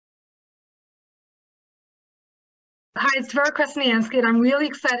Hi, it's Vera Krasniansky, and I'm really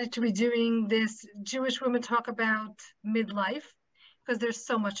excited to be doing this Jewish Women Talk About Midlife because there's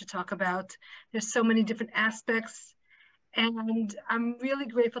so much to talk about. There's so many different aspects, and I'm really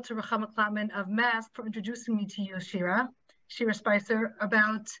grateful to Rachama Klapman of Mass for introducing me to you, Shira Speiser,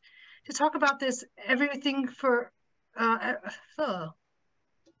 to talk about this everything for. Oh,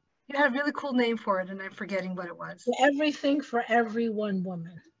 you had a really cool name for it, and I'm forgetting what it was. Everything for every one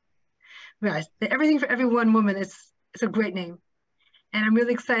woman. Right, the Everything for Every One Woman. It's a great name. And I'm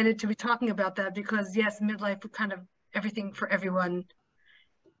really excited to be talking about that because yes, midlife is kind of everything for everyone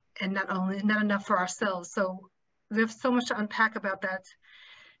and not enough for ourselves. So we have so much to unpack about that.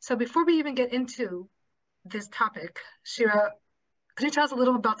 So before we even get into this topic, Shira, could you tell us a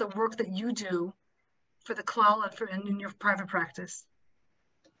little about the work that you do for the Klal and in your private practice?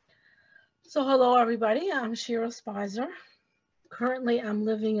 So hello everybody, I'm Shira Speiser. Currently I'm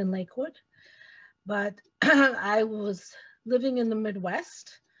living in Lakewood, but I was living in the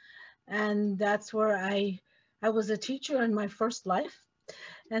Midwest, and that's where I was a teacher in my first life.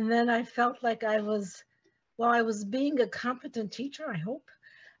 And then I felt like I was being a competent teacher, I hope.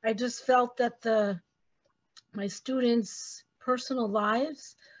 I just felt that my students' personal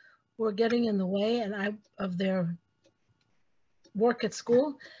lives were getting in the way of their work at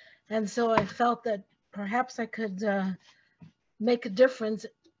school. And so I felt that perhaps I could make a difference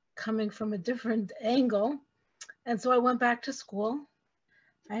coming from a different angle. And so I went back to school.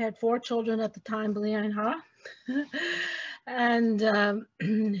 I had 4 children at the time, B'li'ayin hara. And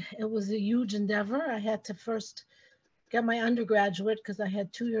it was a huge endeavor. I had to first get my undergraduate because I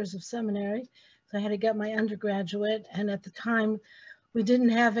had 2 years of seminary. So I had to get my undergraduate. And at the time, we didn't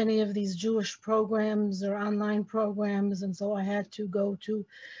have any of these Jewish programs or online programs. And so I had to go to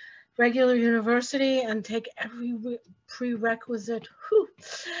regular university and take every prerequisite. Whew.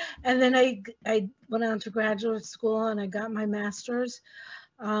 And then I went on to graduate school and I got my master's.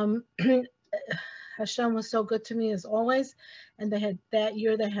 Hashem was so good to me as always. And that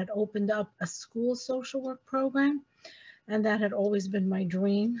year they had opened up a school social work program. And that had always been my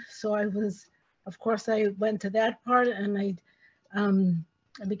dream. So of course, I went to that part and I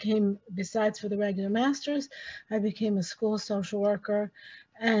became, besides for the regular master's, I became a school social worker,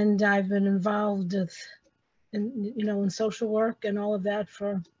 and I've been involved in social work and all of that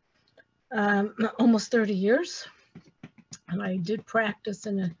for almost 30 years. And I did practice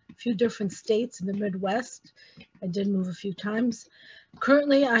in a few different states in the Midwest. I did move a few times.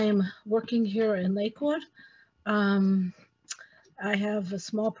 Currently, I am working here in Lakewood. I have a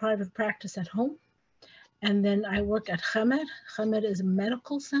small private practice at home. And then I work at Chemed. Chemed is a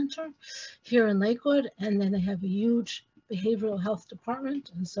medical center here in Lakewood. And then they have a huge behavioral health department.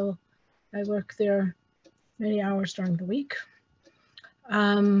 And so I work there many hours during the week.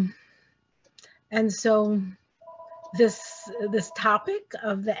 And so this topic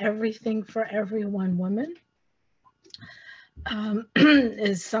of the everything for every one woman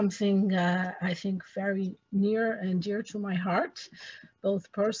is something I think very near and dear to my heart,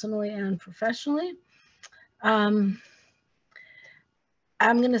 both personally and professionally. I'm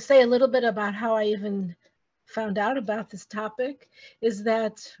going to say a little bit about how I even found out about this topic, is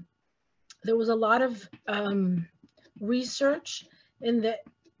that there was a lot of research in the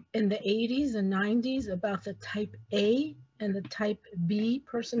 80s and 90s about the type A and the type B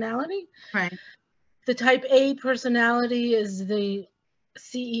personality. Right. The type A personality is the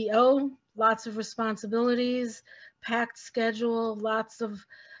CEO, lots of responsibilities, packed schedule, lots of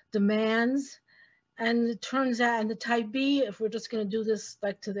demands. And it turns out, and the type B, if we're just going to do this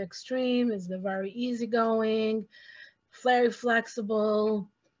like to the extreme, is the very easygoing, very flexible,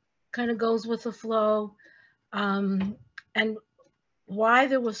 kind of goes with the flow. And why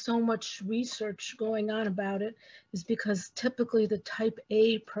there was so much research going on about it is because typically the type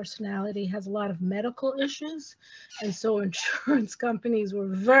A personality has a lot of medical issues. And so insurance companies were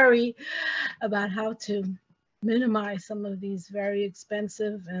very about how to minimize some of these very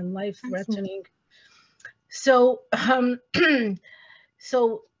expensive and life-threatening. So,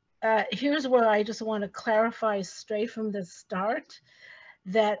 here's where I just want to clarify straight from the start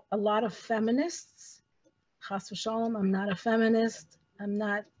that a lot of feminists, chas v'shalom, I'm not a feminist, I'm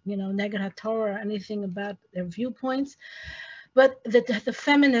not, neged HaTorah or anything about their viewpoints, but the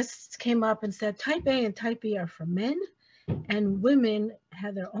feminists came up and said type A and type B are for men, and women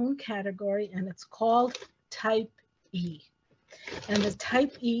have their own category, and it's called type E. And the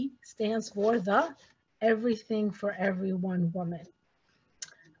type E stands for the everything for every one woman.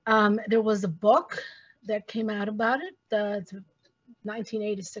 There was a book that came out about it, the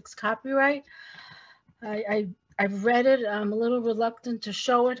 1986 copyright. I've read it. I'm a little reluctant to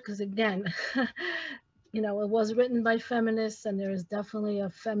show it because, again, You know, it was written by feminists, and there is definitely a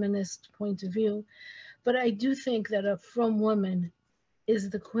feminist point of view. But I do think that a From Woman is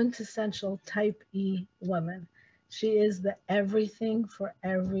the quintessential type E woman. She is the everything for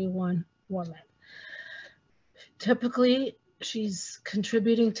everyone woman. Typically, she's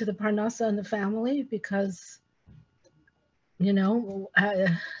contributing to the parnasa in the family because, you know,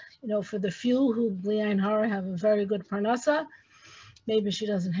 for the few who Bliain Hara have a very good parnasa, maybe she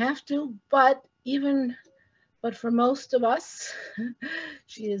doesn't have to, but for most of us,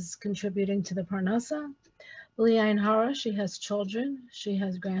 she is contributing to the parnasa. Bliain Hara, she has children, she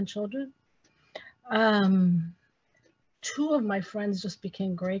has grandchildren. Two of my friends just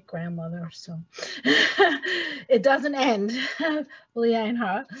became great grandmothers, so it doesn't end. Bliain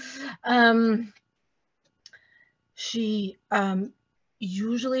Hara. She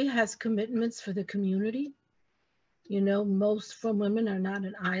usually has commitments for the community. You know, most From Women are not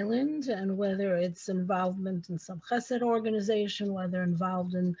an island, and whether it's involvement in some chesed organization, whether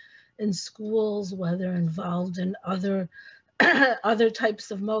involved in schools, whether involved in other other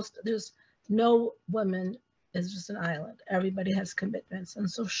types of there's no woman is just an island. Everybody has commitments. And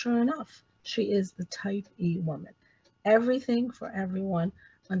so sure enough, she is the type E woman. Everything for everyone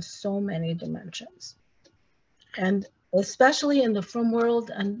on so many dimensions. And especially in the From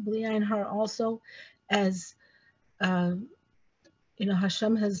world, and Bliain Hara also, as you know,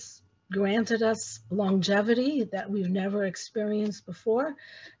 Hashem has granted us longevity that we've never experienced before.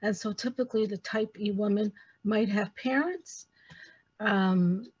 And so typically the type E woman might have parents,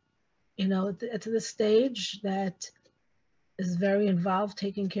 you know, at the stage that is very involved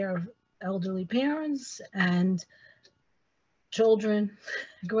taking care of elderly parents and children,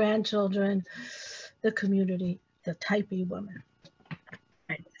 grandchildren, the community, the type E woman.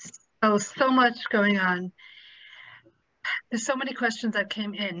 Right. So much going on. There's so many questions that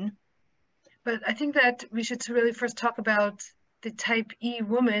came in, but I think that we should really first talk about the type E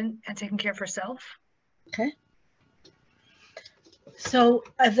woman and taking care of herself. Okay. So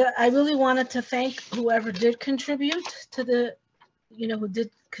I really wanted to thank whoever did contribute to the, you know, who did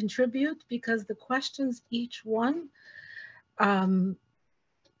contribute, because the questions, each one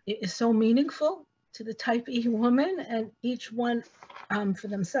is so meaningful to the type E woman, and each one for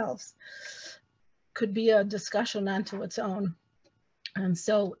themselves could be a discussion unto its own. And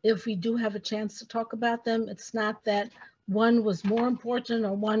so if we do have a chance to talk about them, it's not that one was more important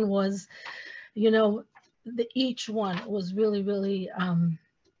or one was, you know, each one was really, really,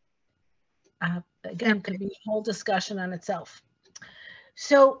 again, could be a whole discussion on itself.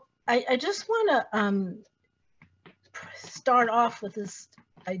 So I just want to start off with this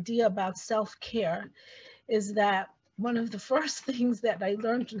idea about self-care, is that one of the first things that I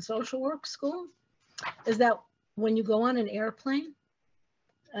learned in social work school is that when you go on an airplane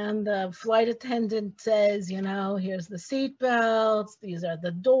and the flight attendant says, you know, here's the seat belts, these are the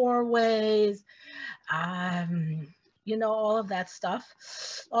doorways, you know, all of that stuff,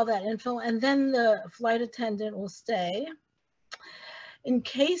 all that info. And then the flight attendant will say, in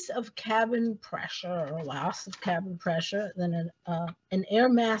case of cabin pressure or loss of cabin pressure, then an air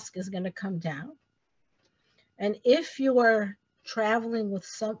mask is going to come down. And if you are traveling with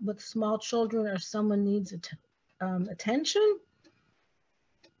small children or someone needs attention,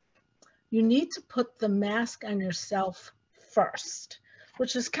 you need to put the mask on yourself first,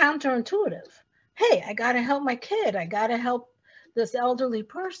 which is counterintuitive. Hey, I got to help my kid. I got to help this elderly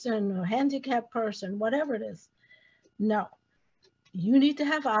person or handicapped person, whatever it is. No, you need to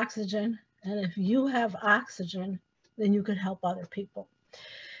have oxygen. And if you have oxygen, then you could help other people.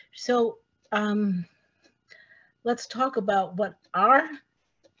 So let's talk about what our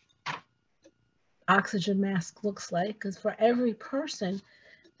oxygen mask looks like, because for every person,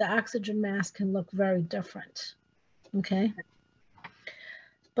 the oxygen mask can look very different, okay?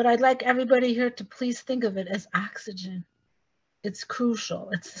 But I'd like everybody here to please think of it as oxygen. It's crucial,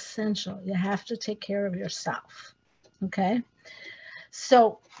 it's essential. You have to take care of yourself, okay?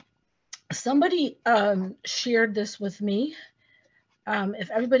 So somebody shared this with me. If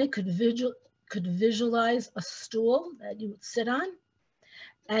everybody could visualize a stool that you would sit on,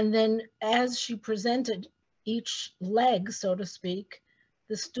 and then as she presented each leg, so to speak,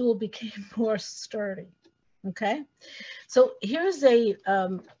 the stool became more sturdy, okay? So here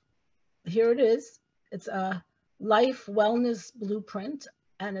it is. It's a life wellness blueprint,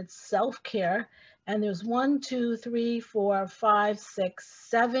 and it's self-care. And there's 1, 2, 3, 4, 5, 6,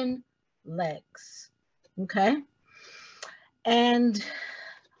 7 legs, okay? And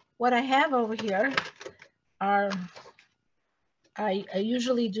what I have over here are, I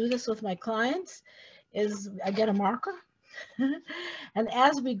usually do this with my clients, is I get a marker. And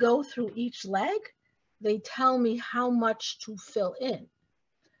as we go through each leg, they tell me how much to fill in.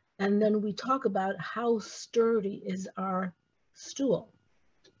 And then we talk about how sturdy is our stool.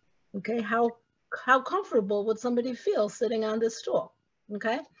 Okay, how comfortable would somebody feel sitting on this stool?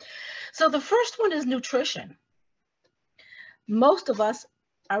 Okay, so the first one is nutrition. Most of us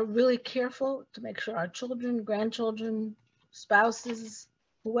are really careful to make sure our children, grandchildren, spouses,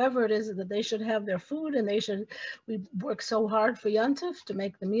 whoever it is, that they should have their food, and we work so hard for Yontif to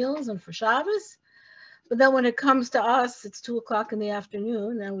make the meals and for Shabbos. But then when it comes to us, it's 2 o'clock in the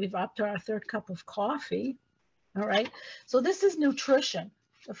afternoon and we've up to our third cup of coffee. All right. So this is nutrition,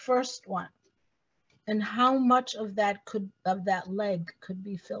 the first one. And how much of that leg could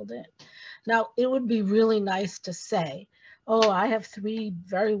be filled in. Now, it would be really nice to say, oh, I have 3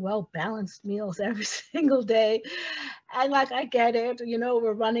 very well balanced meals every single day. And like, I get it, you know,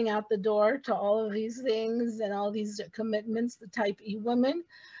 we're running out the door to all of these things and all these commitments, the type E women,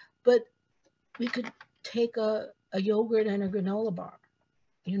 but we could take a yogurt and a granola bar.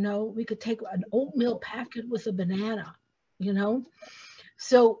 You know, we could take an oatmeal packet with a banana, you know.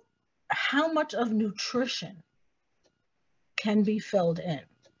 So how much of nutrition can be filled in?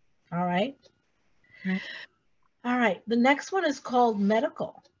 All right. All right. The next one is called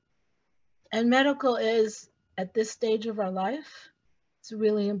medical. And medical is, at this stage of our life, it's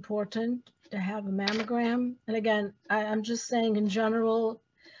really important to have a mammogram. And again, I'm just saying in general,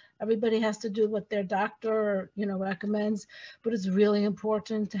 everybody has to do what their doctor, you know, recommends, but it's really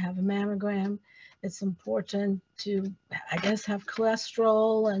important to have a mammogram. It's important to, I guess, have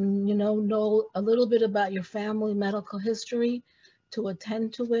cholesterol and, you know a little bit about your family medical history to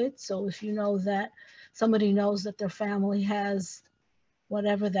attend to it. So if you know that somebody knows that their family has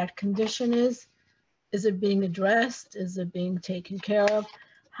whatever that condition is it being addressed? Is it being taken care of?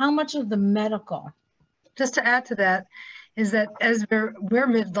 How much of the medical? Just to add to that, is that as we're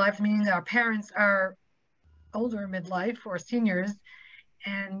midlife, meaning our parents are older midlife or seniors,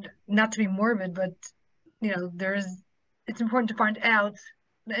 and not to be morbid, but you know, it's important to find out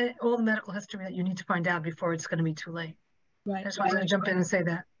all the medical history that you need to find out before it's going to be too late. Right. I just wanted to jump in and say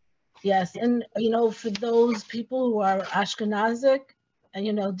that. Yes, and you know, for those people who are Ashkenazic, and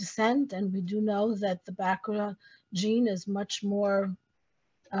you know, descent, and we do know that the BRCA gene is much more.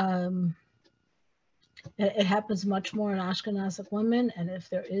 It happens much more in Ashkenazic women, and if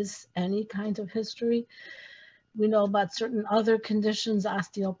there is any kind of history, we know about certain other conditions,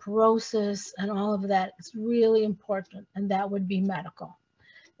 osteoporosis, and all of that. It's really important, and that would be medical.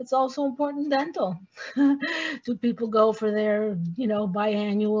 It's also important dental. Do people go for their, you know,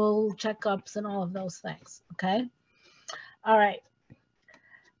 biannual checkups and all of those things? Okay. All right.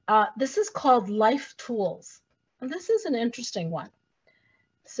 This is called life tools, and this is an interesting one.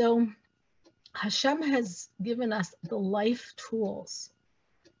 So Hashem has given us the life tools,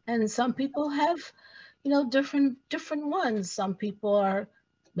 and some people have, you know, different ones. Some people are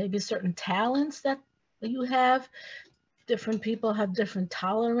maybe certain talents that you have. Different people have different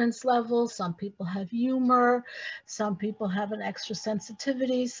tolerance levels. Some people have humor. Some people have an extra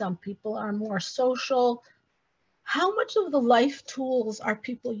sensitivity. Some people are more social. How much of the life tools are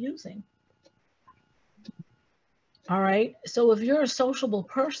people using? All right. So if you're a sociable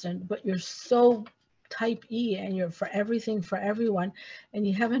person, but you're so type E and you're for everything for everyone, and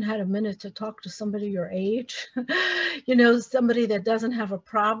you haven't had a minute to talk to somebody your age, you know, somebody that doesn't have a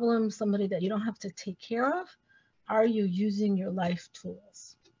problem, somebody that you don't have to take care of, are you using your life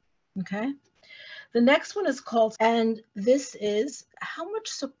tools? Okay. The next one is called, and this is, how much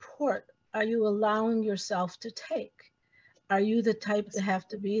support are you allowing yourself to take? Are you the type to have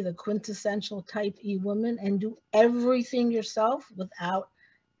to be the quintessential type E woman and do everything yourself without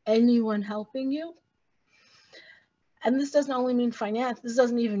anyone helping you? And this doesn't only mean finance. This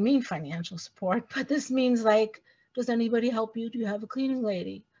doesn't even mean financial support, but this means like, does anybody help you? Do you have a cleaning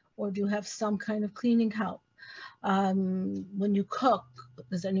lady, or do you have some kind of cleaning help? When you cook,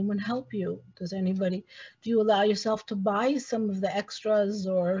 does anyone help you? Do you allow yourself to buy some of the extras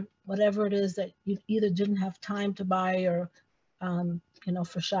or whatever it is that you either didn't have time to buy or, you know,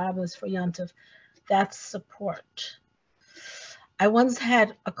 for Shabbos, for Yontif? That's support. I once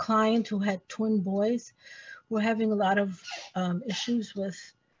had a client who had twin boys who were having a lot of issues with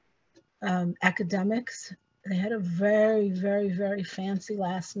academics. They had a very, very, very fancy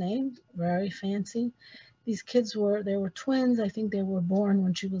last name, very fancy. These kids they were twins. I think they were born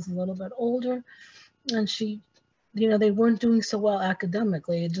when she was a little bit older. And she, you know, they weren't doing so well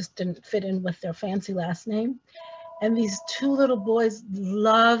academically. It just didn't fit in with their fancy last name. And these 2 little boys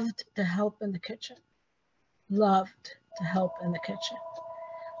loved to help in the kitchen. Loved to help in the kitchen.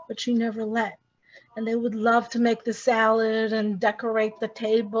 But she never let. And they would love to make the salad and decorate the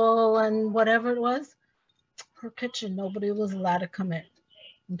table and whatever it was. her kitchen. Nobody was allowed to come in.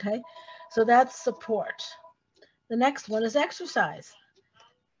 Okay, so that's support. The next one is exercise.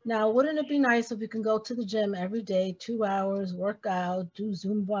 Now, wouldn't it be nice if we can go to the gym every day, 2 hours, work out, do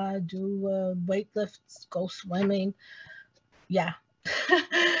Zumba, do weight lifts, go swimming? Yeah.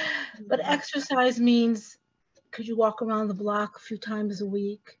 But exercise means, could you walk around the block a few times a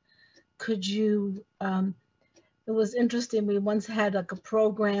week? Could you, it was interesting. We once had like a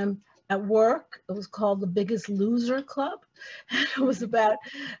program at work. It was called the Biggest Loser Club. It was about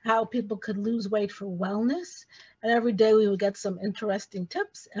how people could lose weight for wellness. And every day we would get some interesting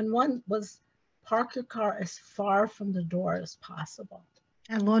tips. And one was park your car as far from the door as possible.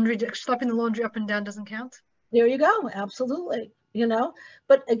 And laundry, schlepping the laundry up and down doesn't count? There you go. Absolutely. You know,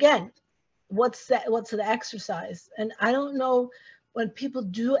 but again, what's that? What's the exercise? And I don't know, when people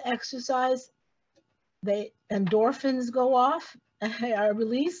do exercise, they endorphins go off, are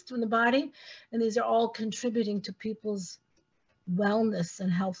released from the body, and these are all contributing to people's wellness and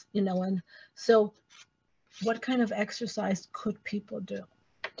health, you know. And so what kind of exercise could people do?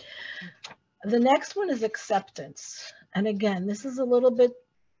 The next one is acceptance. And again, this is a little bit,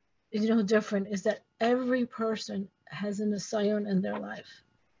 you know, different, is that every person has an nisayon in their life.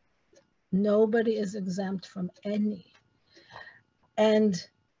 Nobody is exempt from any. And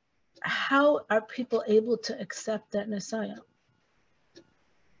how are people able to accept that nisayon?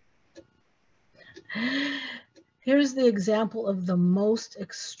 Here's the example of the most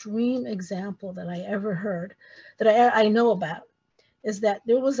extreme example that I ever heard, that I know about, is that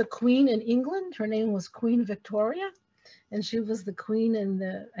there was a queen in England. Her name was Queen Victoria, and she was the queen in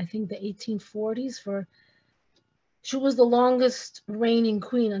the, I think, the 1840s. She was the longest reigning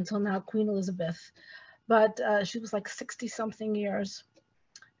queen until now, Queen Elizabeth, but she was like 60 something years.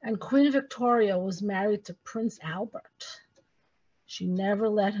 And Queen Victoria was married to Prince Albert. She never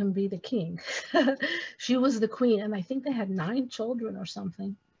let him be the king. She was the queen, and I think they had 9 children or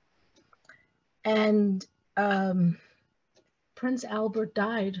something. And Prince Albert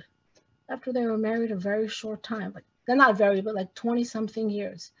died after they were married a very short time. Like, they're not very, but like 20 something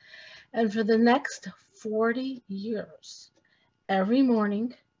years. And for the next 40 years, every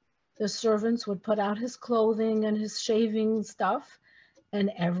morning, the servants would put out his clothing and his shaving stuff.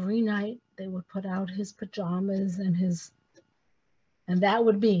 And every night they would put out his pajamas and that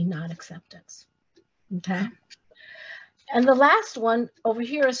would be non-acceptance. Okay. And the last one over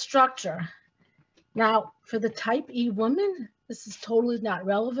here is structure. Now, for the type E woman, this is totally not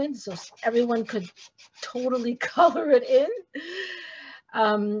relevant, so everyone could totally color it in.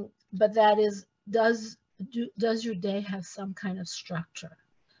 But that is, does your day have some kind of structure?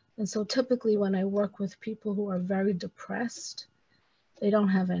 And so typically when I work with people who are very depressed, they don't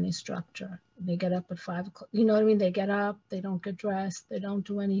have any structure. They get up at 5 o'clock. You know what I mean? They get up, they don't get dressed, they don't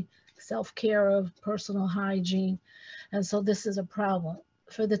do any self-care of personal hygiene. And so this is a problem.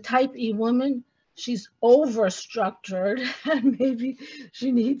 For the type E woman, she's over-structured and maybe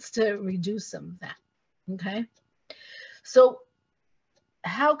she needs to reduce some of that, okay? So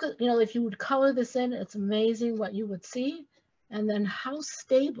how could, you know, if you would color this in, it's amazing what you would see. And then how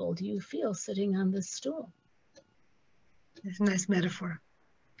stable do you feel sitting on this stool? It's a nice metaphor.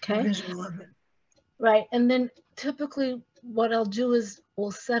 Okay. Visual of it. Right. And then typically what I'll do is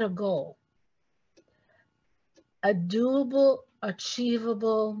we'll set a goal. A doable,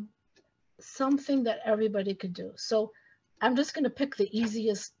 achievable, something that everybody could do. So I'm just going to pick the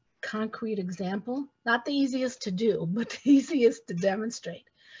easiest concrete example, not the easiest to do, but the easiest to demonstrate.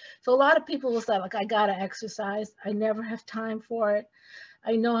 So a lot of people will say, like, I got to exercise. I never have time for it.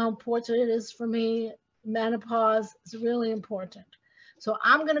 I know how important it is for me. Menopause is really important. So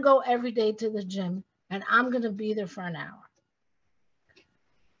I'm going to go every day to the gym and I'm going to be there for an hour.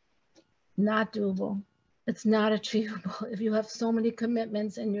 Not doable. It's not achievable if you have so many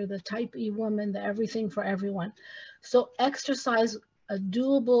commitments and you're the type E woman, the everything for everyone. So exercise, a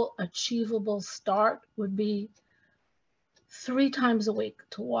doable, achievable start would be 3 times a week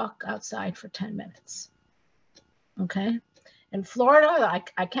to walk outside for 10 minutes. Okay. In Florida,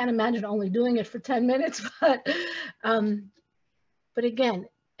 I can't imagine only doing it for 10 minutes, but again,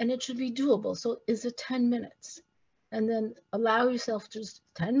 and it should be doable. So is it 10 minutes? And then allow yourself just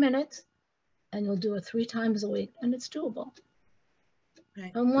 10 minutes and you'll do it 3 times a week and it's doable.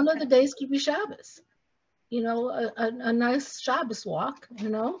 Right. And one of the days could be Shabbos, you know, a nice Shabbos walk, you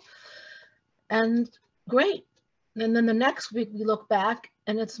know, and great. And then the next week we look back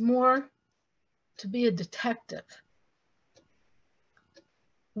and it's more to be a detective.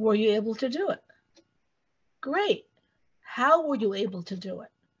 Were you able to do it? Great. How were you able to do it?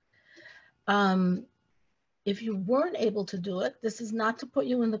 if you weren't able to do it, this is not to put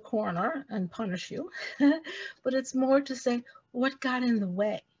you in the corner and punish you, but it's more to say, what got in the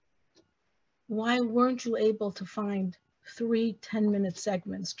way? Why weren't you able to find 3 10-minute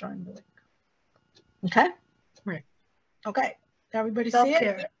segments during the week? Okay? Right. Okay. Everybody see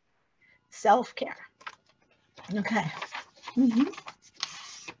Self-care. it? Self-care. Okay. Mm-hmm.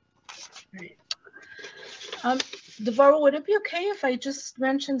 Right. Devorah, would it be okay if I just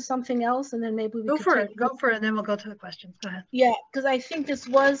mentioned something else and then maybe we Go could for take it. Go for it, and then we'll go to the questions. Go ahead. Yeah, because I think this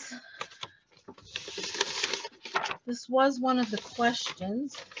was one of the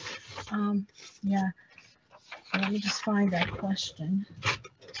questions. Yeah. Let me just find that question.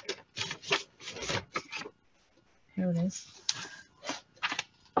 Here it is.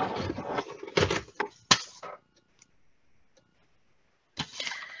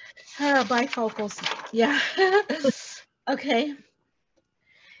 Bifocals. Yeah. Okay.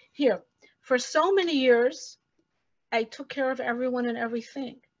 Here. For so many years, I took care of everyone and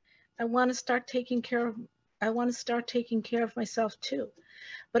everything. I want to start taking care of myself too.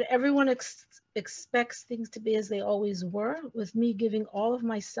 But everyone expects things to be as they always were, with me giving all of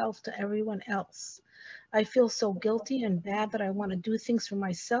myself to everyone else. I feel so guilty and bad that I want to do things for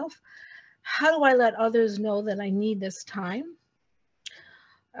myself. How do I let others know that I need this time?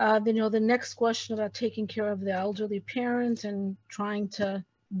 The next question about taking care of the elderly parent and trying to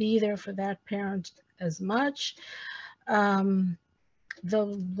be there for that parent as much. The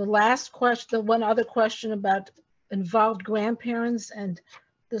last question, the one other question about involved grandparents, and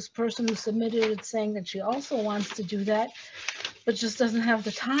this person who submitted it saying that she also wants to do that, but just doesn't have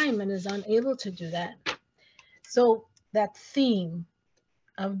the time and is unable to do that. So that theme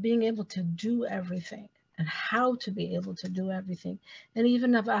of being able to do everything and how to be able to do everything, and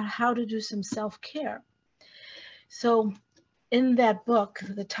even about how to do some self-care. So in that book,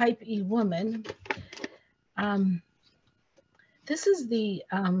 The Type E Woman, this is the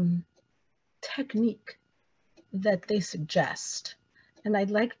technique that they suggest, and I'd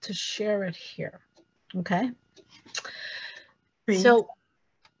like to share it here. Okay. Intrigued. So,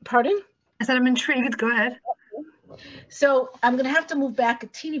 pardon? I said I'm intrigued. Go ahead. So I'm going to have to move back a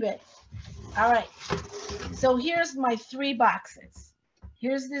teeny bit. All right. So here's my 3 boxes.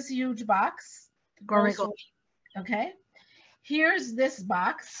 Here's this huge box. Okay. Here's this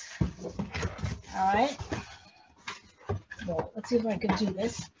box. All right. Well, let's see if I can do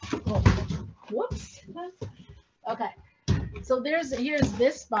this. Oh, whoops. Okay. So here's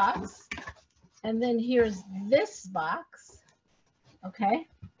this box, and then here's this box. Okay.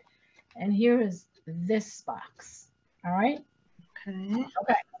 And here is this box. All right. Okay.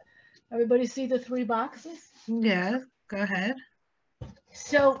 Okay. Everybody see the 3 boxes? Yeah, go ahead.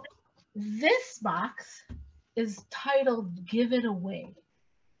 So this box is titled Give It Away.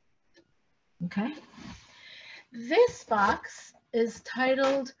 Okay. This box is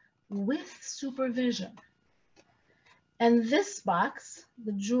titled With Supervision. And this box,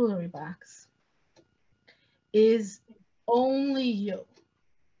 the jewelry box, is Only You.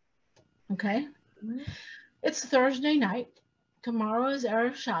 Okay. It's Thursday night. Tomorrow is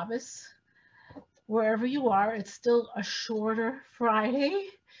Erev Shabbos. Wherever you are, it's still a shorter Friday.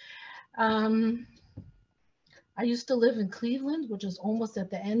 I used to live in Cleveland, which is almost at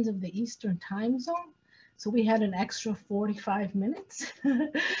the end of the Eastern time zone. So we had an extra 45 minutes.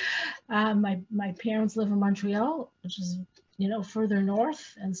 My parents live in Montreal, which is, further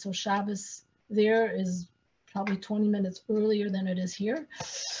north. And so Shabbos there is probably 20 minutes earlier than it is here.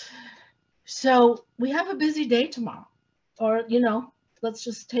 So we have a busy day tomorrow. Or, let's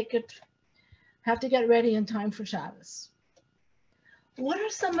just have to get ready in time for Shabbos. What are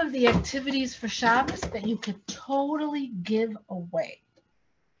some of the activities for Shabbos that you could totally give away?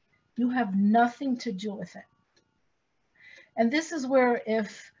 You have nothing to do with it. And this is where,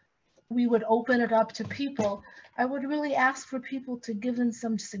 if we would open it up to people, I would really ask for people to give in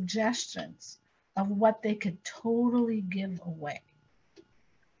some suggestions of what they could totally give away.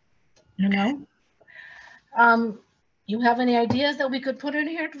 You have any ideas that we could put in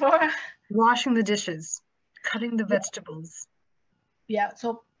here, Devorah? Washing the dishes, cutting the vegetables. Yeah,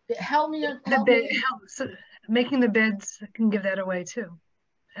 so help me. So making the beds, I can give that away too.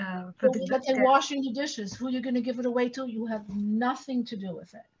 Let's say washing the dishes. Who are you going to give it away to? You have nothing to do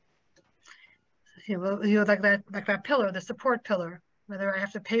with it. Yeah, well, like that pillar, the support pillar, whether I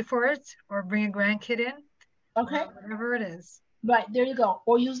have to pay for it or bring a grandkid in. Okay. Whatever it is. Right, there you go.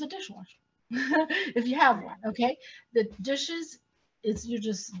 Or use the dishwasher if you have one. Okay. The dishes, you're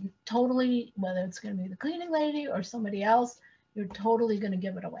just totally, whether it's going to be the cleaning lady or somebody else, you're totally going to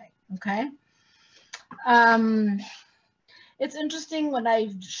give it away. Okay. It's interesting when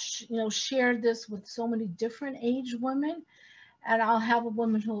I've shared this with so many different age women, and I'll have a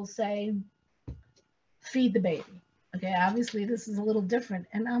woman who will say, feed the baby. Okay, obviously this is a little different.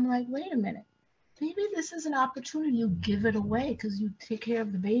 And I'm like, wait a minute. Maybe this is an opportunity. You give it away because you take care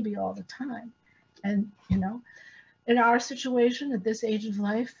of the baby all the time. And, in our situation at this age of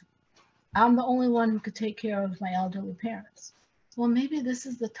life, I'm the only one who could take care of my elderly parents. Well, maybe this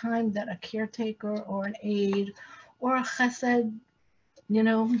is the time that a caretaker or an aide or a chesed,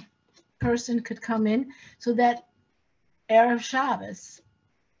 person could come in so that Erev Shabbos,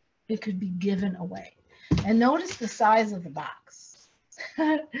 it could be given away. And notice the size of the box.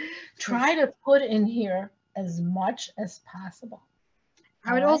 Try to put in here as much as possible.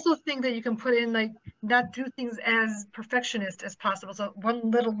 I would also think that you can put in, like, not do things as perfectionist as possible. So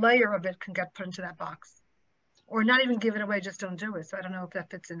one little layer of it can get put into that box, or not even give it away, just don't do it. So I don't know if that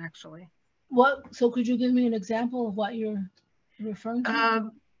fits in actually. So could you give me an example of what you're referring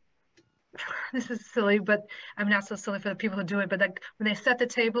to? This is silly, but I'm not so silly for the people who do it. But like when they set the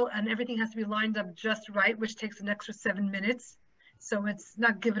table and everything has to be lined up just right, which takes an extra 7 minutes. So it's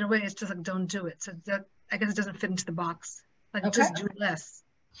not give it away. It's just like, don't do it. So that, I guess it doesn't fit into the box. Like, okay, just do less.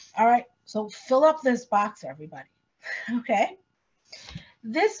 All right. So fill up this box, everybody. Okay.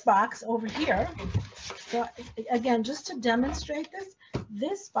 This box over here, so again, just to demonstrate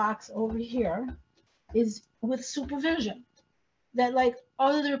this box over here is with supervision, that like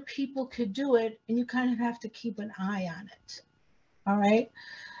other people could do it and you kind of have to keep an eye on it. All right.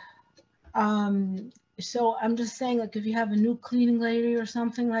 So I'm just saying, like, if you have a new cleaning lady or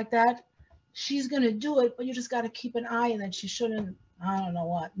something like that, she's going to do it, but you just got to keep an eye, and then she shouldn't, I don't know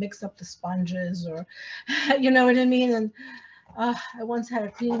what, mix up the sponges or, you know what I mean? And I once had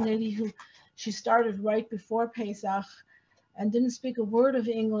a cleaning lady who, she started right before Pesach and didn't speak a word of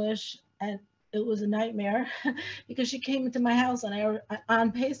English, and it was a nightmare because she came into my house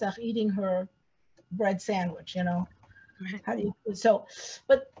on Pesach eating her bread sandwich, How do you, so,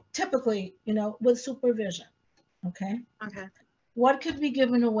 but typically, with supervision, okay? Okay. What could be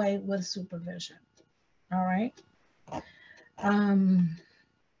given away with supervision? All right.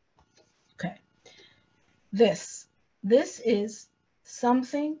 Okay. This is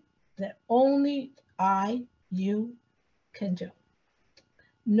something that only you can do.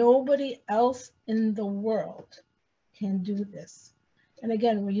 Nobody else in the world can do this. And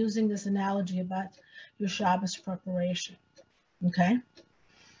again, we're using this analogy about your Shabbos preparation. Okay.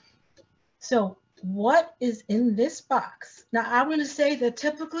 So what is in this box? Now I'm going to say that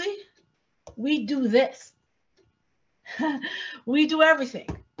typically we do this. We do everything.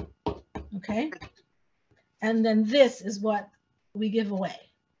 Okay. And then this is what we give away.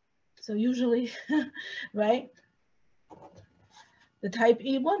 So usually, right? The type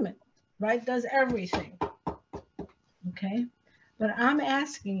E woman, right, does everything. Okay. But I'm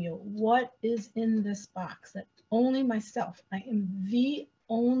asking you, what is in this box that only myself, I am the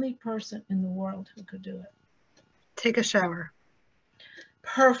only person in the world who could do it? Take a shower.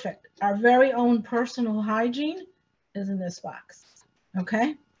 Perfect. Our very own personal hygiene is in this box.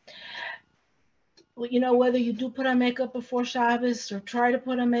 Okay. Well, whether you do put on makeup before Shabbos or try to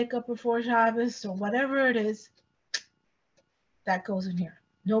put on makeup before Shabbos or whatever it is, that goes in here.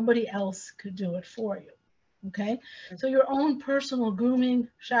 Nobody else could do it for you. Okay. So your own personal grooming,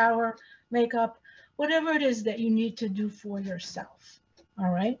 shower, makeup, whatever it is that you need to do for yourself.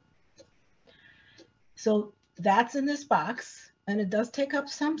 All right. So that's in this box, and it does take up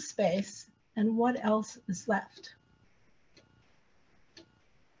some space. And what else is left?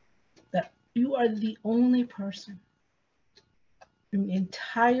 That you are the only person in the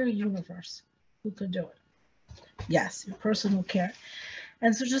entire universe who could do it. Yes, your personal care.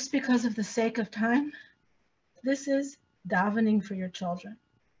 And so just because of the sake of time, this is davening for your children,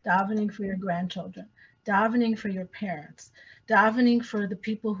 davening for your grandchildren, davening for your parents, davening for the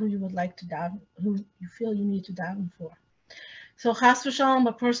people who you would like to daven, who you feel you need to daven for. So chas v'shalom,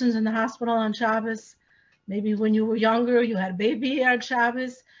 a person's in the hospital on Shabbos. Maybe when you were younger, you had a baby on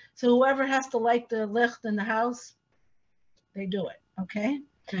Shabbos. So whoever has to light the licht in the house, they do it, okay?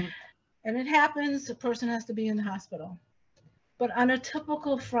 And it happens, the person has to be in the hospital. But on a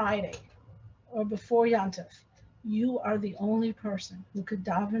typical Friday or before Yontif, you are the only person who could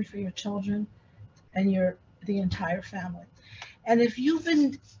daven for your children and the entire family. And if you've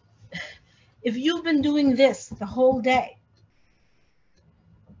been doing this the whole day,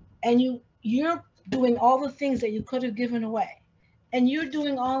 and you're doing all the things that you could have given away, and you're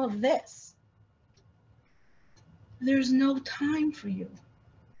doing all of this, there's no time for you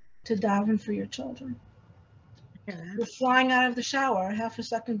to daven for your children. You're flying out of the shower half a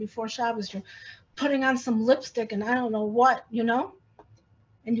second before Shabbos. You're putting on some lipstick and I don't know what, you know?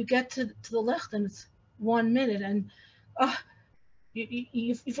 And you get to the licht and it's 1 minute and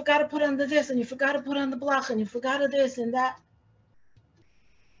you forgot to put on the this and you forgot to put on the blach and you forgot to this and that.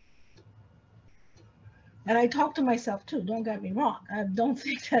 And I talk to myself too, don't get me wrong. I don't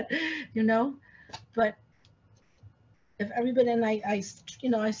think that, you know, but if everybody, and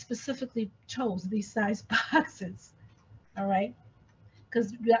I specifically chose these size boxes, all right?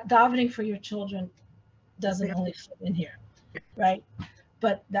 Because davening for your children doesn't only fit in here, right?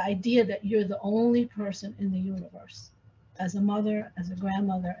 But the idea that you're the only person in the universe, as a mother, as a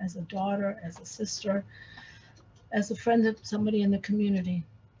grandmother, as a daughter, as a sister, as a friend of somebody in the community,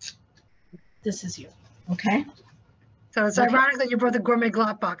 this is you, okay? So it's ironic that you brought the Gourmet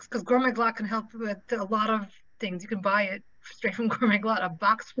Glatt box, because Gourmet Glatt can help with a lot of things. You can buy it straight from Gourmet Glatt, a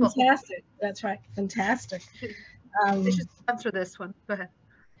box full. Fantastic. That's right. Fantastic. They should sponsor this one. Go ahead.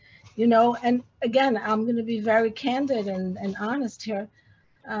 You know, and again, I'm going to be very candid and honest here.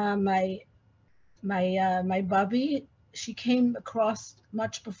 My bubby, she came across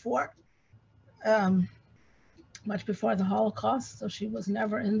much before the Holocaust, so she was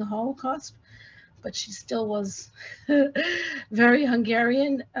never in the Holocaust, but she still was very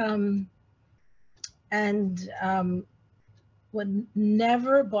Hungarian, and would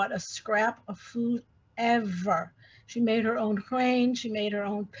never bought a scrap of food ever. She made her own grain, she made her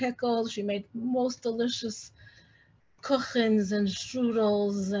own pickles, she made most delicious kuchens and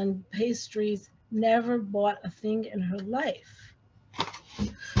strudels and pastries, never bought a thing in her life.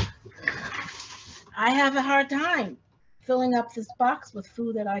 I have a hard time filling up this box with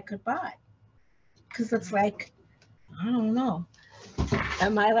food that I could buy. Because it's like, I don't know.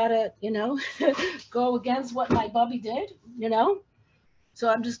 Am I allowed to, you know, go against what my bubby did, you know? So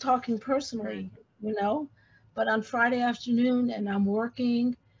I'm just talking personally, you know? But on Friday afternoon, and I'm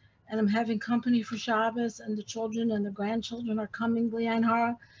working, and I'm having company for Shabbos, and the children and the grandchildren are coming, B'li'ayin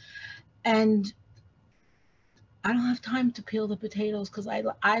hara, and I don't have time to peel the potatoes because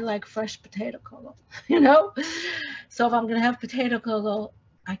I like fresh potato kugel, you know? So if I'm going to have potato kugel,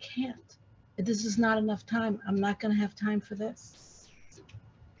 I can't. This is not enough time. I'm not going to have time for this.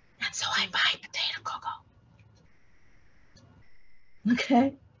 And so I buy potato kugel.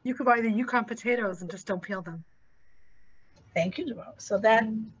 Okay? You could buy the Yukon potatoes and just don't peel them. Thank you, Jerome. So that,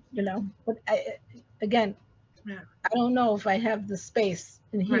 you know, but again, I don't know if I have the space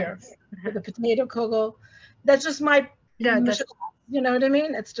in here for the potato kugel. That's just my, you know what I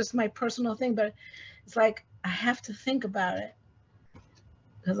mean? It's just my personal thing, but it's like I have to think about it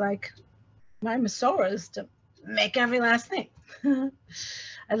because, like, my Masorah is to make every last thing.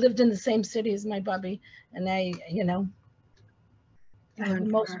 I lived in the same city as my bubby, and I, you know, I have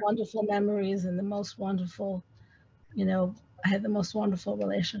the most wonderful memories and the most wonderful, you know, I had the most wonderful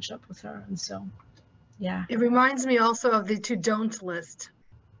relationship with her. And so, yeah. It reminds me also of the to-don't list.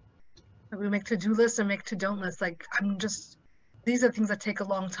 We make to-do lists and make to-don't lists. Like, these are things that take a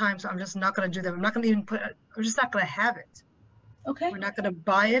long time, so I'm just not going to do them. I'm not going to even I'm just not going to have it. Okay. We're not going to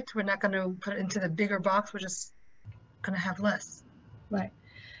buy it. We're not going to put it into the bigger box. We're just going to have less. Right.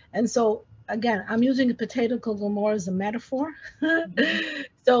 And so, again, I'm using the potato kugel more as a metaphor.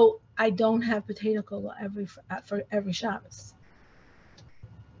 So I don't have potato kugel for every Shabbos.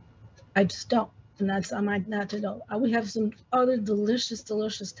 I just don't. And that's, I might not to know. We have some other delicious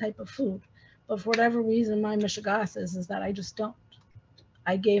type of food. But for whatever reason, my mishigas is that I just don't.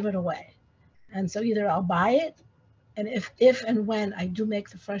 I gave it away. And so either I'll buy it, and if and when I do make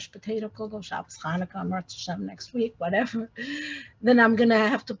the fresh potato kugel, Shabbos, Hanukkah, Mirz Hashem next week, whatever, then I'm going to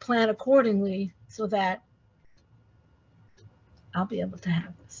have to plan accordingly so that I'll be able to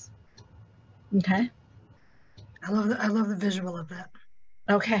have this. Okay? I love the visual of that.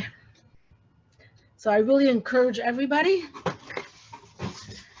 Okay. So I really encourage everybody,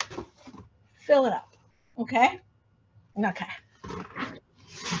 fill it up. Okay? Okay.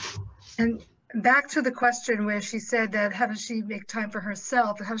 And back to the question where she said that how does she make time for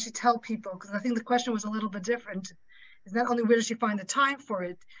herself and how does she tell people? Because I think the question was a little bit different. It's not only where does she find the time for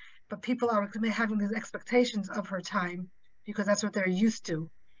it, but people are having these expectations of her time because that's what they're used to.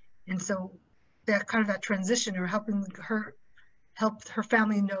 And so that kind of that transition or help her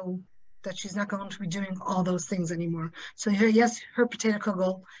family know that she's not going to be doing all those things anymore. So yes, her potato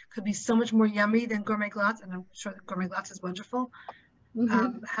kugel could be so much more yummy than Gourmet Glatt, and I'm sure that Gourmet Glatt is wonderful.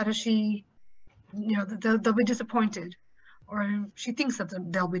 How does she, you know, they'll be disappointed, or she thinks that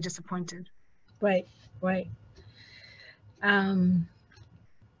they'll be disappointed. Right.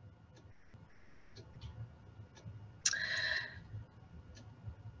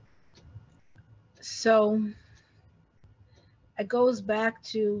 So it goes back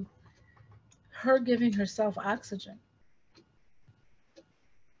to her giving herself oxygen.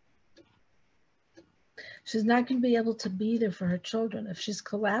 She's not going to be able to be there for her children if she's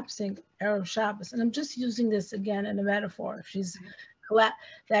collapsing Erev Shabbos. And I'm just using this again in a metaphor. If she's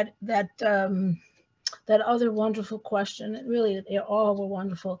that other wonderful question, and really they all were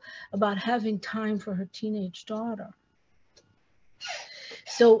wonderful, about having time for her teenage daughter.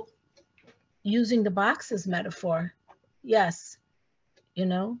 So using the boxes metaphor, yes, you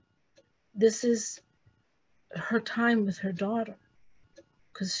know, this is her time with her daughter,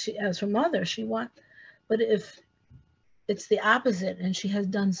 because she, as her mother, she wants. But if it's the opposite and she has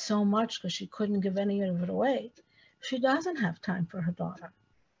done so much because she couldn't give any of it away, she doesn't have time for her daughter.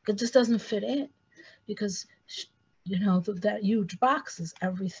 It just doesn't fit in, because she, you know, that huge box is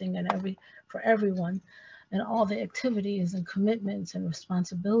everything and for everyone, and all the activities and commitments and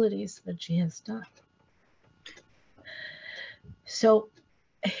responsibilities that she has done. So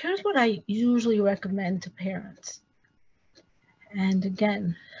here's what I usually recommend to parents. And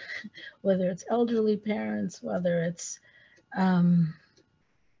again, whether it's elderly parents, whether it's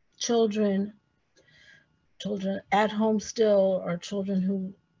children at home still, or children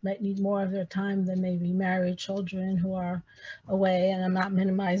who might need more of their time than maybe married children who are away, and I'm not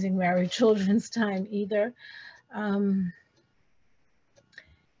minimizing married children's time either.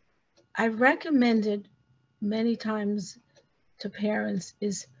 I've recommended many times to parents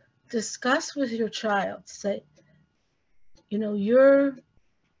is discuss with your child, say, you know,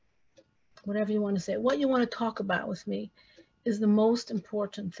 whatever you want to say, what you want to talk about with me is the most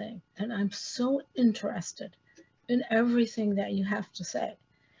important thing. And I'm so interested in everything that you have to say.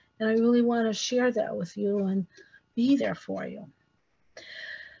 And I really want to share that with you and be there for you.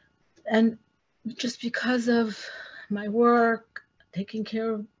 And just because of my work, taking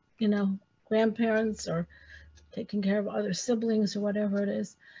care of, you know, grandparents or taking care of other siblings or whatever it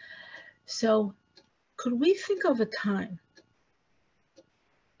is. So could we think of a time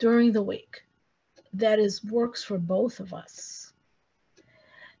during the week that works for both of us?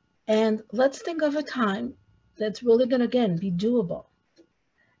 And let's think of a time that's really going to, again, be doable.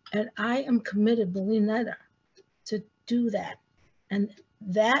 And I am committed, believe neither, to do that. And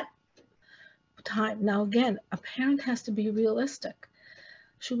that time, now again, a parent has to be realistic.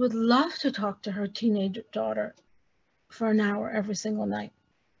 She would love to talk to her teenage daughter for an hour every single night.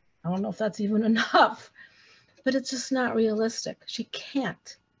 I don't know if that's even enough, but it's just not realistic. She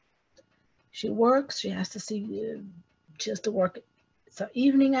can't. She works, she has to work so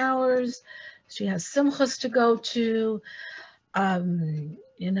evening hours, she has simchas to go to,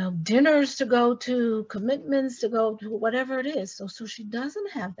 you know, dinners to go to, commitments to go to, whatever it is. So she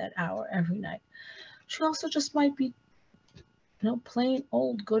doesn't have that hour every night. She also just might be, you know, plain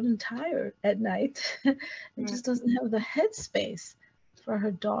old, good and tired at night. And just doesn't have the headspace for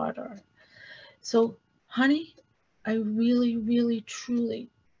her daughter. So, honey, I really, really, truly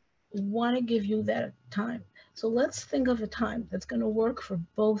want to give you that time. So let's think of a time that's going to work for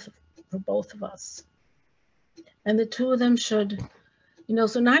both of us. And the two of them should, you know,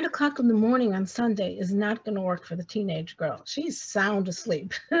 so 9 o'clock in the morning on Sunday is not going to work for the teenage girl. She's sound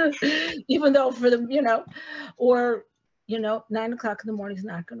asleep, even though for the, you know, or, you know, 9 o'clock in the morning is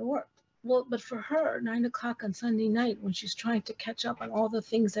not going to work. Well, but for her, 9 o'clock on Sunday night, when she's trying to catch up on all the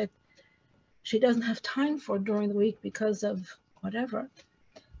things that she doesn't have time for during the week because of whatever.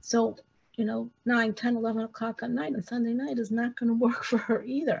 So, you know, 9, 10, 11 o'clock at night on Sunday night is not going to work for her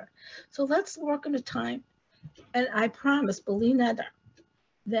either. So let's work at a time. And I promise, believe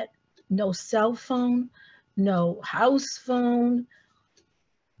that no cell phone, no house phone,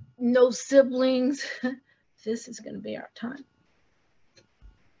 no siblings. This is going to be our time.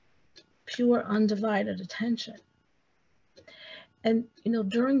 Pure, undivided attention. And, you know,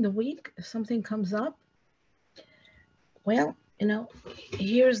 during the week, if something comes up, well, you know,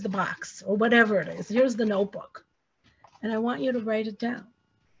 here's the box or whatever it is. Here's the notebook. And I want you to write it down.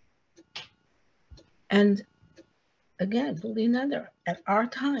 And again, believe neither, at our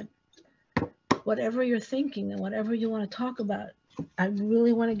time, whatever you're thinking and whatever you want to talk about, I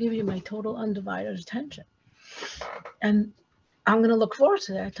really want to give you my total undivided attention. And I'm going to look forward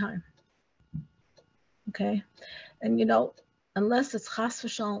to that time. Okay. And, you know, unless it's chas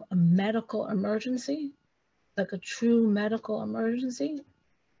v'shalom, a medical emergency, like a true medical emergency,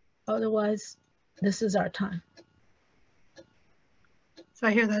 otherwise, this is our time. So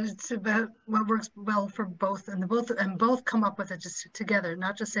I hear that it's about what works well for both, and both come up with it just together,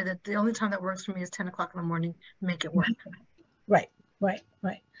 not just say that the only time that works for me is 10 o'clock in the morning, make it work. Right.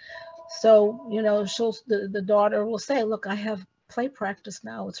 So, you know, the daughter will say, look, I have play practice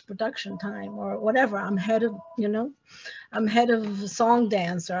now. It's production time or whatever. I'm head of, I'm head of song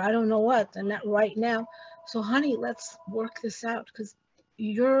dance or I don't know what, and that right now. So honey, let's work this out, because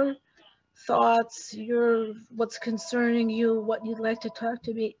your thoughts, what's concerning you, what you'd like to talk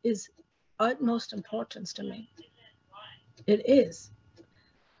to me is utmost importance to me. It is.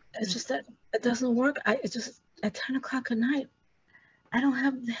 It's just that it doesn't work. It's just at 10 o'clock at night, I don't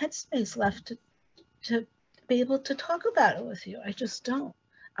have the headspace left to be able to talk about it with you. I just don't.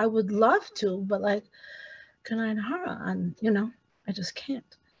 I would love to, but like Kanai and Hara, I just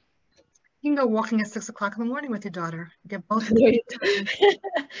can't. You can go walking at 6 o'clock in the morning with your daughter. Get both.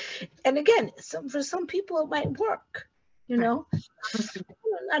 And again, for some people it might work. I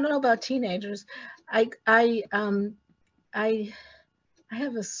don't know about teenagers. I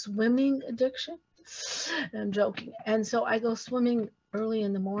have a swimming addiction. I'm joking, and so I go swimming early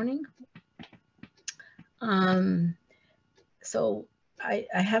in the morning. So I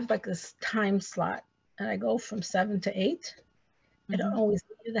have like this time slot, and I go from 7 to 8. I don't always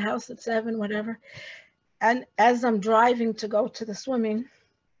leave the house at 7, whatever. And as I'm driving to go to the swimming,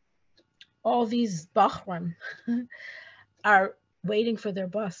 all these Bachram are waiting for their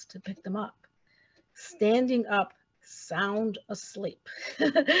bus to pick them up, standing up, sound asleep.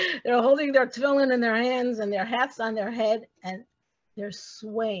 They're holding their tefillin in their hands and their hats on their head, and they're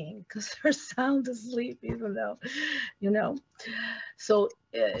swaying because they're sound asleep, even though, So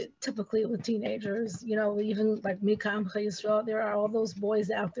typically with teenagers, even like Mikam Yisrael, there are all those boys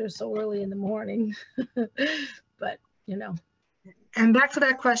out there so early in the morning. But, And back to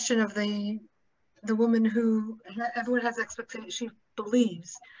that question of the woman who everyone has expectations. She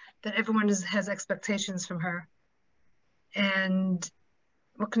believes that everyone has expectations from her. And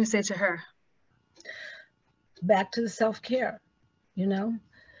what can you say to her? Back to the self-care,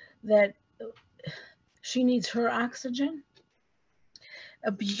 that she needs her oxygen.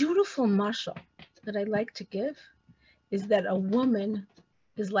 A beautiful mashal that I like to give is that a woman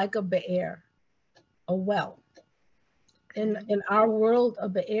is like a be'er, a well. In our world, a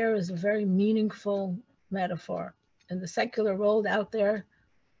be'er is a very meaningful metaphor. In the secular world out there,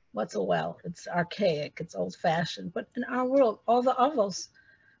 what's a well? It's archaic, it's old-fashioned. But in our world, all the avos,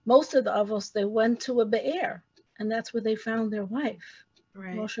 most of the avos, they went to a be'er, and that's where they found their wife,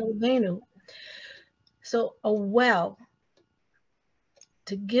 right. Moshe Rabbeinu. So a well,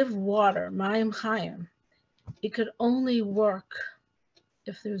 to give water, Mayim Chayim, it could only work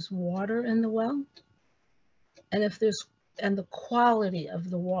if there's water in the well, and and the quality of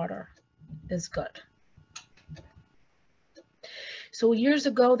the water is good. So years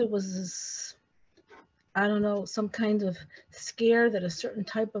ago, there was this, I don't know, some kind of scare that a certain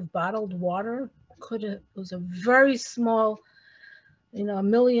type of bottled water it was a very small, a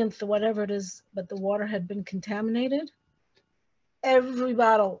millionth or whatever it is, but the water had been contaminated. Every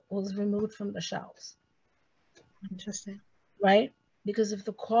bottle was removed from the shelves. Interesting. Right? Because if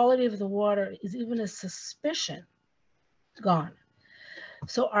the quality of the water is even a suspicion, gone.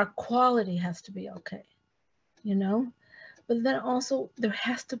 So our quality has to be okay, But then also there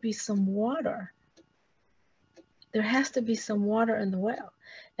has to be some water. There has to be some water in the well.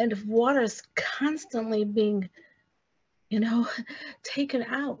 And if water is constantly being, taken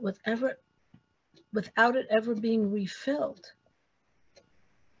out without it ever being refilled,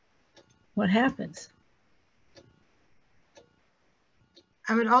 what happens?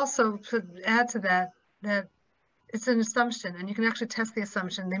 I would also add to that it's an assumption, and you can actually test the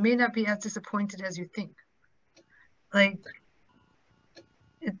assumption. They may not be as disappointed as you think.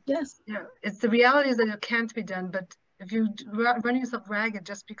 Yes. It's the reality is that it can't be done, but if you run yourself ragged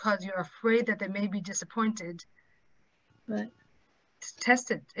just because you're afraid that they may be disappointed, right.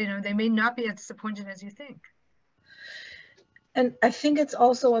 Test it. They may not be as disappointed as you think. And I think it's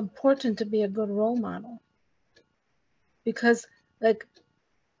also important to be a good role model, because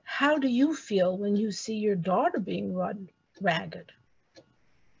how do you feel when you see your daughter being run ragged?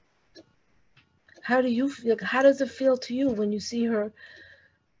 How do you feel? How does it feel to you when you see her,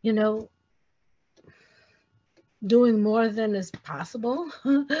 doing more than is possible,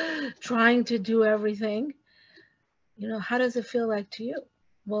 trying to do everything? How does it feel like to you?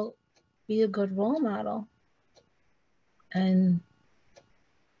 Well, be a good role model and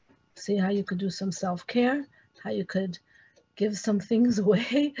see how you could do some self-care, how you could give some things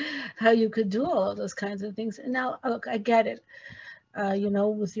away, how you could do all of those kinds of things. And now, look, I get it.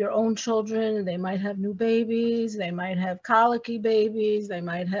 With your own children, they might have new babies, they might have colicky babies, they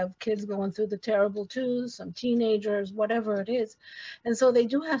might have kids going through the terrible twos, some teenagers, whatever it is. And so they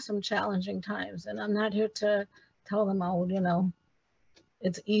do have some challenging times. And I'm not here to tell them, oh,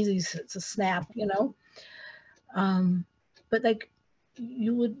 it's easy, it's a snap, but like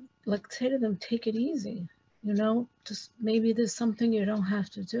you would like say to them, take it easy, you know, just maybe there's something you don't have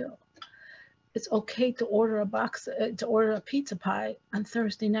to do. It's okay to order a pizza pie on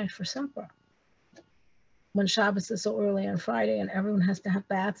Thursday night for supper when Shabbos is so early on Friday and everyone has to have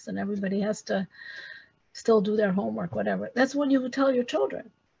baths and everybody has to still do their homework, whatever. That's what you would tell your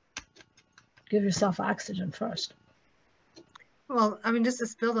children. Give yourself oxygen first. Well, I mean, just to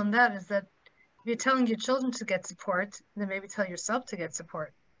build on that is that if you're telling your children to get support, then maybe tell yourself to get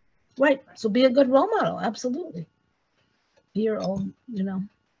support. Right. So be a good role model. Absolutely. Be your own, you know.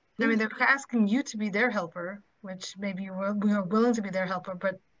 I mean, they're asking you to be their helper, which maybe you are willing to be their helper,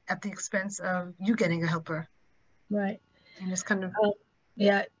 but at the expense of you getting a helper. Right. And just kind of.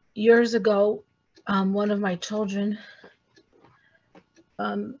 Yeah. Years ago, one of my children,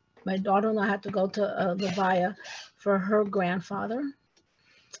 my daughter-in-law had to go to Levaya for her grandfather.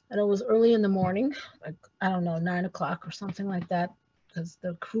 And it was early in the morning, like, I don't know, 9 o'clock or something like that, because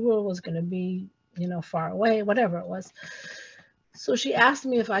the crew was going to be, you know, far away, whatever it was. So she asked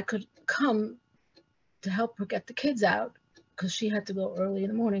me if I could come to help her get the kids out, because she had to go early in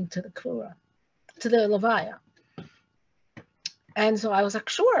the morning to the Kura, to the Levaya. And so I was like,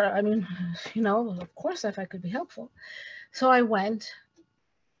 sure. I mean, you know, of course, if I could be helpful. So I went.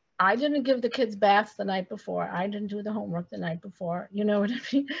 I didn't give the kids baths the night before. I didn't do the homework the night before. You know what I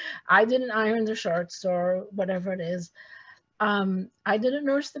mean? I didn't iron the shirts or whatever it is. I didn't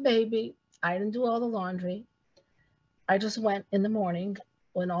nurse the baby. I didn't do all the laundry. I just went in the morning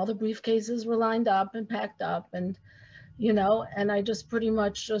when all the briefcases were lined up and packed up, and you know, and I just pretty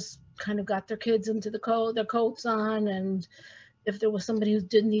much just kind of got their kids into their coats on, and if there was somebody who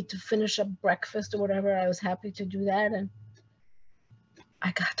did need to finish up breakfast or whatever, I was happy to do that. And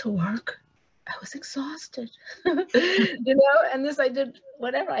I got to work. I was exhausted, you know, and this I did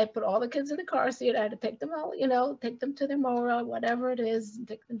whatever. I put all the kids in the car seat. I had to take them all, you know, take them to their mower, whatever it is,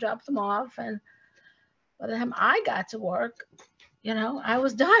 take them, drop them off. And by the time I got to work, you know, I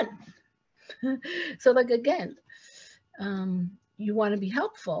was done. So like, again, you want to be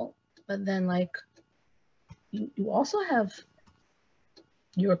helpful, but then like you also have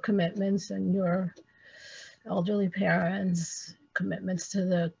your commitments and your elderly parents' commitments to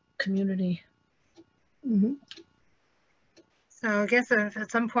the community. Mm-hmm. So I guess at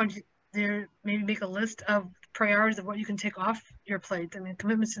some point there maybe make a list of priorities of what you can take off your plate. I mean,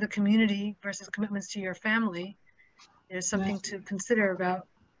 commitments to the community versus commitments to your family. There's something to consider about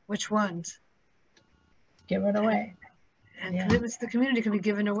which ones. Give it away. And commitments to the community can be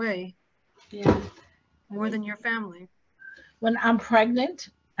given away. Yeah. More than your family. When I'm pregnant,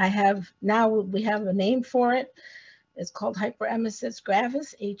 we have a name for it. It's called hyperemesis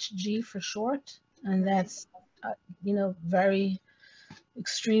gravis, HG for short, and that's you know, very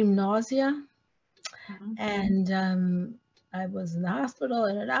extreme nausea. Mm-hmm. And I was in the hospital,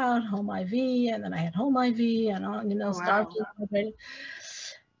 in and out, home IV, and then I had home IV, and all, you know, starving.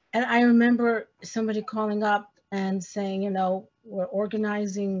 And I remember somebody calling up and saying, you know, we're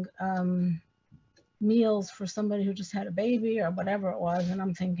organizing meals for somebody who just had a baby or whatever it was. And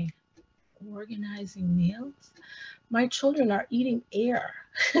I'm thinking, organizing meals? My children are eating air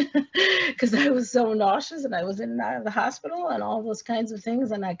because I was so nauseous and I was in and out of the hospital and all those kinds of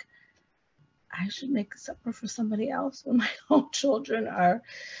things. And like, I should make supper for somebody else when my own children are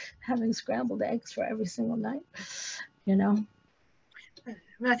having scrambled eggs for every single night, you know? I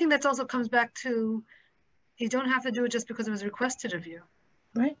mean, I think that also comes back to, you don't have to do it just because it was requested of you.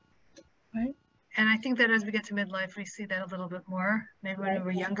 Right, right. And I think that as we get to midlife, we see that a little bit more. Maybe when we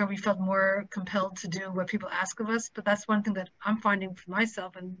were younger, we felt more compelled to do what people ask of us. But that's one thing that I'm finding for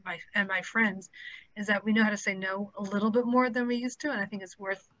myself and my friends, is that we know how to say no a little bit more than we used to. And I think it's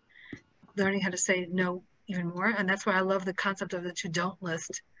worth learning how to say no even more. And that's why I love the concept of the to don't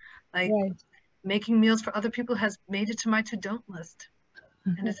list. Like making meals for other people has made it to my to don't list.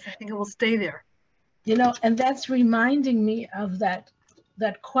 And I think it will stay there. You know, and that's reminding me of that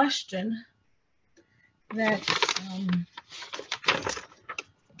question that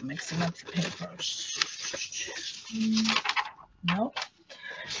mixing up the papers. No,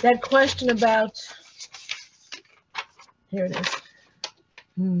 that question about, here it is.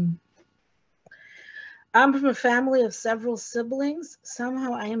 I'm from a family of several siblings.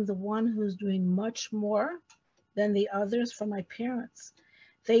 Somehow I am the one who's doing much more than the others for my parents.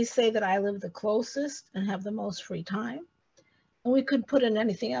 They say that I live the closest and have the most free time. And we could put in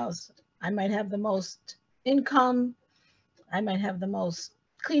anything else. I might have the most income. I might have the most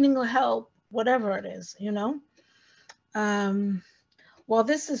cleaning help, whatever it is, you know. While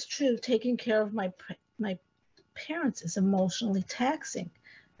this is true, taking care of my parents is emotionally taxing.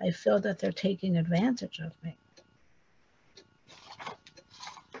 I feel that they're taking advantage of me.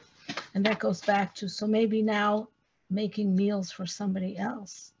 And that goes back to, so maybe now making meals for somebody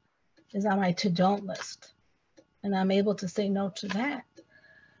else is on my to-don't list. And I'm able to say no to that.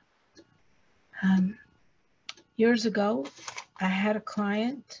 Years ago, I had a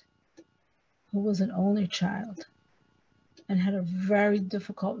client who was an only child and had a very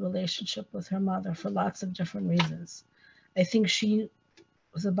difficult relationship with her mother for lots of different reasons. I think she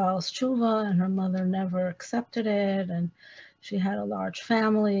was a Baal Tshuva and her mother never accepted it, and she had a large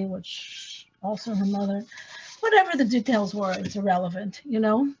family, which also her mother, whatever the details were, it's irrelevant, you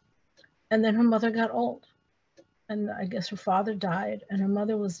know? And then her mother got old, and I guess her father died, and her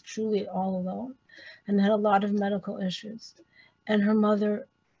mother was truly all alone and had a lot of medical issues. And her mother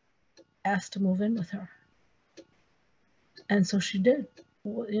asked to move in with her. And so she did.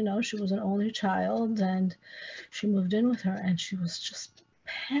 You know, she was an only child and she moved in with her, and she was just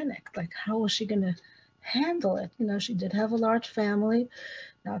panicked. Like, how was she going to handle it? You know, she did have a large family,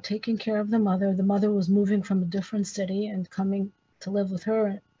 now taking care of the mother. The mother was moving from a different city and coming to live with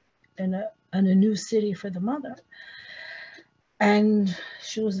her in a new city for the mother. And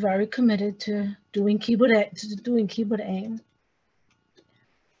she was very committed to doing kibbud aim.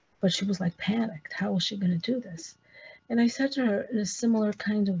 But she was like panicked. How was she going to do this? And I said to her in a similar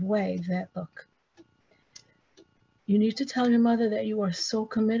kind of way that, look, you need to tell your mother that you are so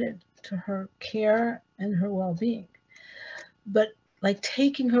committed to her care and her well-being. But like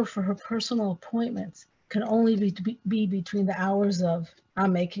taking her for her personal appointments can only be between the hours of,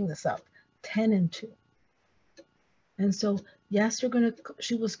 I'm making this up, 10 and 2. And so, yes,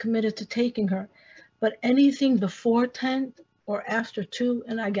 she was committed to taking her, but anything before 10 or after 2,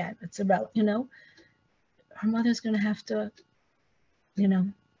 and again, it's about, you know, her mother's going to have to, you know,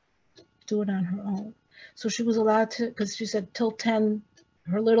 do it on her own. So she was allowed to, because she said till 10,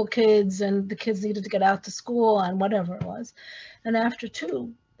 her little kids and the kids needed to get out to school and whatever it was. And after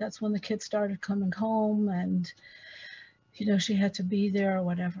 2, that's when the kids started coming home and, you know, she had to be there or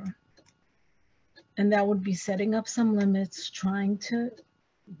whatever. And that would be setting up some limits, trying to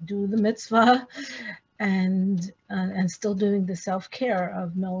do the mitzvah and still doing the self-care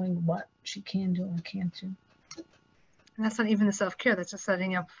of knowing what she can do and can't do. And that's not even the self-care, that's just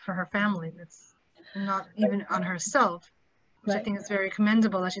setting up for her family. That's not even on herself, which I think is very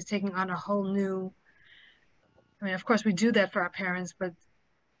commendable that she's taking on a whole new, I mean, of course we do that for our parents, but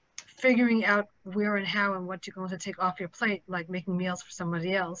figuring out where and how and what you're going to take off your plate, like making meals for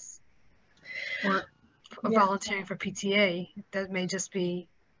somebody else or volunteering for PTA, that may just be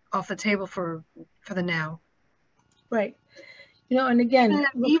off the table for the now. Right. You know, and again,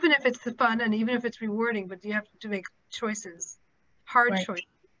 even if it's fun and even if it's rewarding, but you have to make choices, hard choices.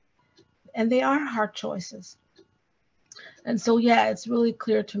 And they are hard choices. And so, yeah, it's really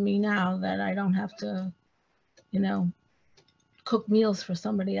clear to me now that I don't have to, you know, cook meals for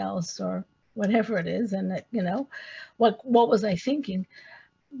somebody else or whatever it is. And, that, you know, what was I thinking?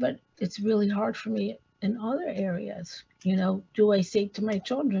 But it's really hard for me in other areas. You know, do I say to my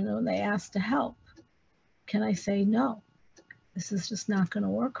children when they ask to help, can I say no? This is just not going to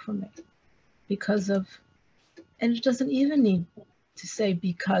work for me because of, and it doesn't even need to say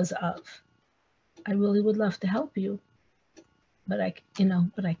because of. I really would love to help you, but I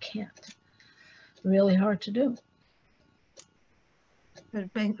can't. Really hard to do. But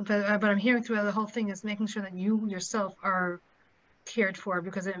I'm hearing throughout the whole thing is making sure that you yourself are cared for,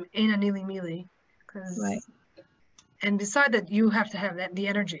 because I'm in a nili mili. And beside that, you have to have the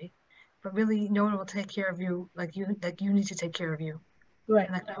energy. But really, no one will take care of you like you need to take care of you. Right.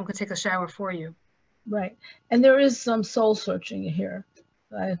 And no one can take a shower for you. Right. And there is some soul searching here.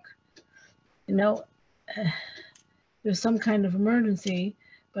 Like, you know, there's some kind of emergency,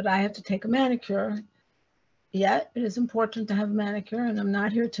 but I have to take a manicure. Yeah, it is important to have a manicure, and I'm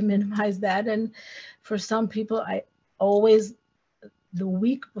not here to minimize that. And for some people, I always, the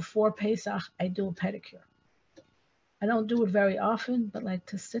week before Pesach, I do a pedicure. I don't do it very often, but like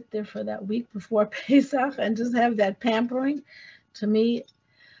to sit there for that week before Pesach and just have that pampering, to me,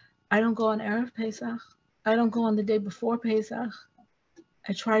 I don't go on Erev Pesach. I don't go on the day before Pesach.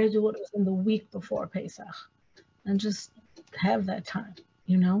 I try to do it in the week before Pesach and just have that time,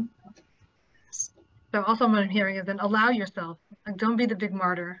 you know? So also what I'm hearing is then allow yourself, like don't be the big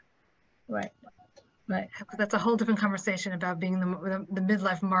martyr. Right. Right. Because that's a whole different conversation about being the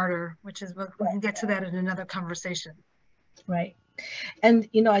midlife martyr, which is what we can get to that in another conversation. Right. And,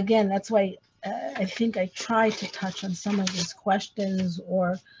 you know, again, that's why I think I try to touch on some of these questions,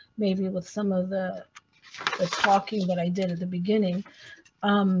 or maybe with some of the talking that I did at the beginning,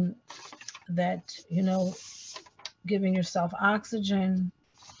 that, you know, giving yourself oxygen,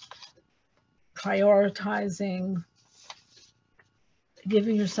 prioritizing,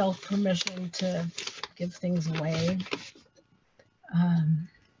 giving yourself permission to give things away.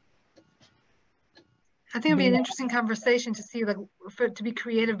 I think it'd be an interesting conversation to see, like, to be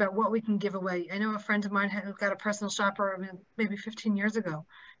creative about what we can give away. I know a friend of mine who got a personal shopper, I mean, maybe 15 years ago.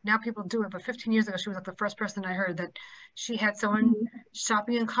 Now people do it, but 15 years ago, she was like the first person I heard that she had someone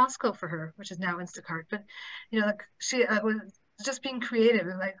shopping in Costco for her, which is now Instacart. But, you know, like she was just being creative.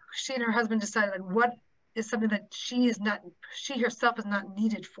 And like she and her husband decided, like, what is something that she herself is not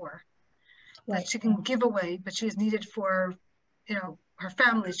needed for, that she can give away, but she is needed for, you know, her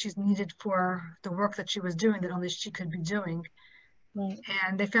family. She's needed for the work that she was doing that only she could be doing. Right.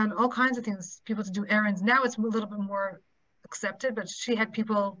 And they found all kinds of things, people to do errands. Now it's a little bit more accepted, but she had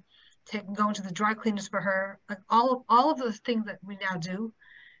people going to the dry cleaners for her. Like all of the things that we now do.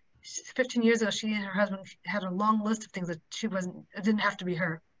 15 years ago, she and her husband had a long list of things that it didn't have to be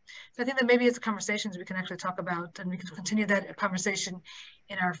her. So I think that maybe it's conversations we can actually talk about, and we can continue that conversation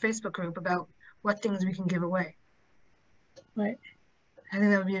in our Facebook group about what things we can give away. Right. I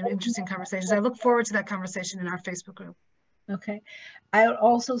think that would be an interesting conversation. So I look forward to that conversation in our Facebook group. Okay. I would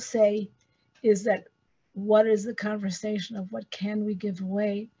also say is that what is the conversation of what can we give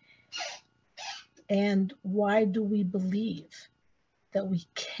away, and why do we believe that we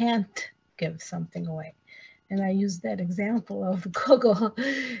can't give something away? And I use that example of the Google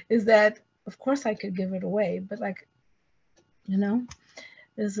is that, of course, I could give it away, but like, you know,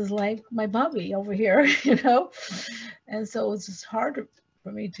 this is like my puppy over here, you know? And so it's just harder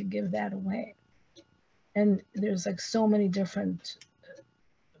for me to give that away. And there's like so many different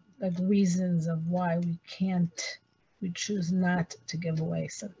like reasons of why we choose not to give away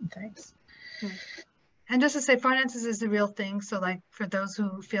certain things. And just to say, finances is a real thing. So like for those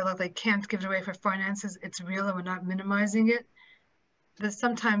who feel like they can't give it away for finances, it's real and we're not minimizing it. But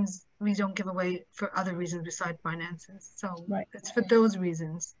sometimes we don't give away for other reasons besides finances. So it's for those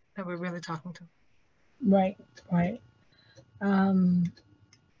reasons that we're really talking to. Right. I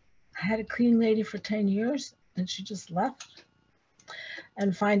had a cleaning lady for 10 years and she just left.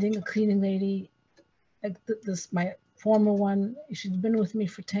 And finding a cleaning lady like this, my former one, she'd been with me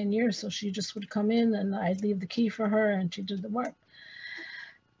for 10 years, so she just would come in and I'd leave the key for her and she did the work.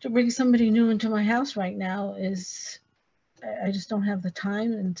 To bring somebody new into my house right now I just don't have the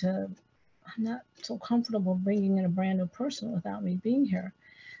time, and I'm not so comfortable bringing in a brand new person without me being here.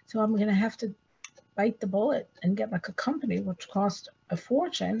 So I'm going to have to bite the bullet and get like a company, which costs a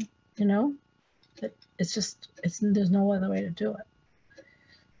fortune, you know, but there's no other way to do it.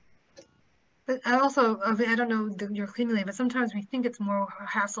 But I don't know your cleaning lady, but sometimes we think it's more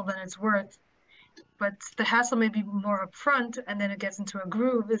hassle than it's worth. But the hassle may be more upfront, and then it gets into a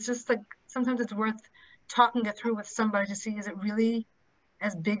groove. It's just like sometimes it's worth talking it through with somebody to see, is it really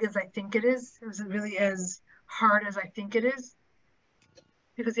as big as I think it is? Is it really as hard as I think it is?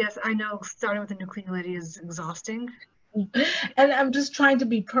 Because yes, I know starting with a new cleaning lady is exhausting. And I'm just trying to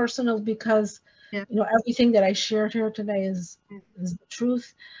be personal because you know everything that I shared here today is the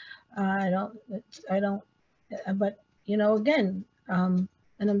truth. I don't, but you know, again, and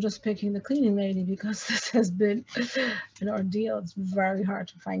I'm just picking the cleaning lady because this has been an ordeal. It's very hard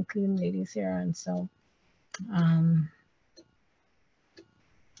to find cleaning ladies here, and so,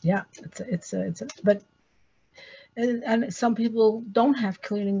 yeah, but and some people don't have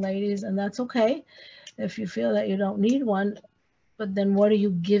cleaning ladies, and that's okay if you feel that you don't need one. But then, what are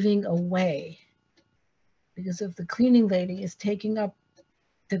you giving away? Because if the cleaning lady is taking up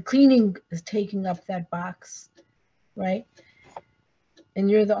that box, right? And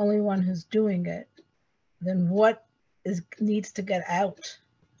you're the only one who's doing it, then what needs to get out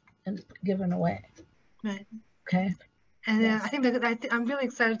and given away? Right. Okay. And I think that I'm really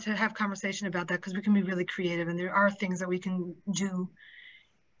excited to have conversation about that because we can be really creative, and there are things that we can do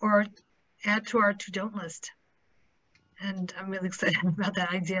or add to our to-don't list. And I'm really excited about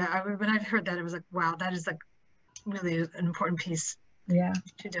that idea. When I heard that, it was like, wow, that is like really an important piece. Yeah.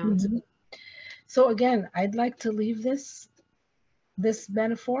 To-don't. Mm-hmm. So again, I'd like to leave this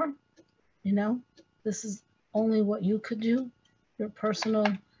metaphor, you know, this is only what you could do, your personal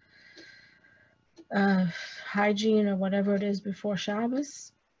hygiene or whatever it is before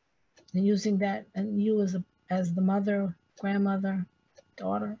Shabbos, and using that, and you as the mother, grandmother,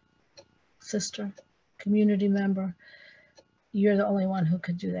 daughter, sister, community member, you're the only one who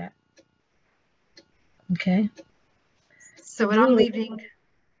could do that. Okay. So what I'm leaving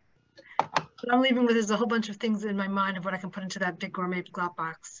with is a whole bunch of things in my mind of what I can put into that big gourmet glop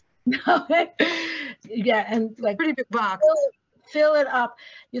box. Yeah, and like pretty big box. Fill it up.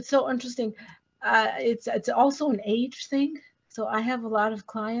 It's so interesting. It's also an age thing. So I have a lot of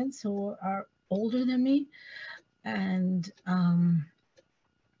clients who are older than me, and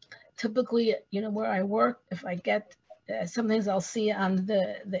typically, where I work, if I get some things I'll see on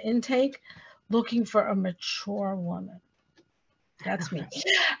the intake, looking for a mature woman. That's me.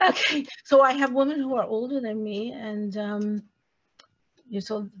 Okay, so I have women who are older than me, and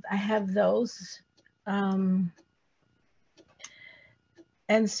so I have those.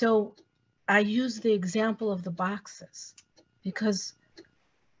 And so I use the example of the boxes, because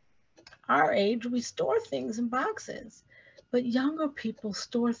our age, we store things in boxes, but younger people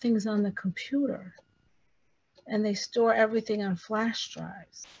store things on the computer, and they store everything on flash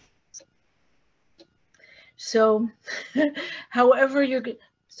drives. So however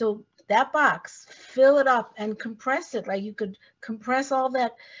so that box, fill it up and compress it. Like you could compress all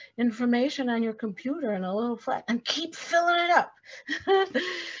that information on your computer in a little flat and keep filling it up.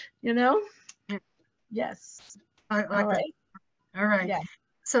 Yes. All right. All right. Yeah.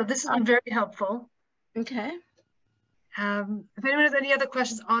 So this has been very helpful. Okay. If anyone has any other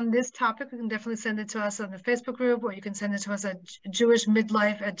questions on this topic, you can definitely send it to us on the Facebook group, or you can send it to us at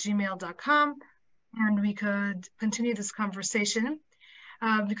jewishmidlife@gmail.com, and we could continue this conversation.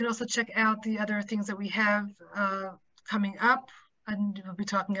 You can also check out the other things that we have coming up, and we'll be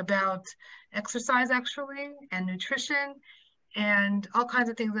talking about exercise actually, and nutrition, and all kinds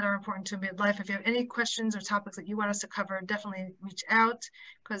of things that are important to midlife. If you have any questions or topics that you want us to cover, definitely reach out,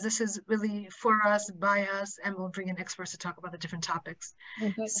 because this is really for us, by us, and we'll bring in experts to talk about the different topics.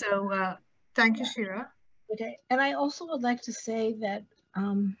 Okay. So thank you, Shira. Okay, and I also would like to say that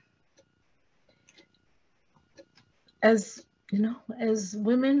as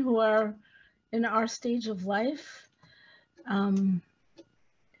women who are in our stage of life,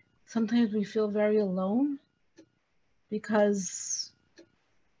 sometimes we feel very alone, because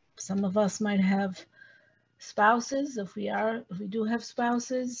some of us might have spouses, if we do have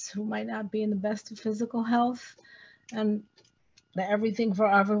spouses who might not be in the best of physical health, and everything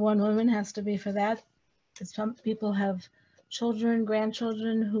for everyone, women, has to be for that. Some people have children,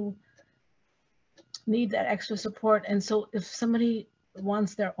 grandchildren who need that extra support. And so if somebody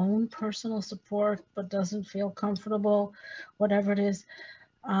wants their own personal support but doesn't feel comfortable, whatever it is,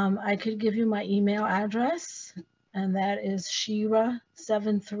 I could give you my email address, and that is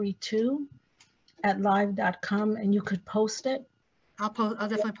shira732@live.com, and you could post it. I'll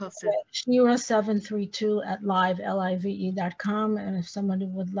definitely post it. Shira732@live.com, and if somebody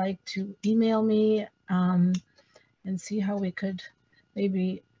would like to email me and see how we could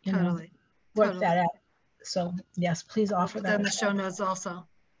maybe work that out. So yes, please offer that. We'll put that in the show notes also.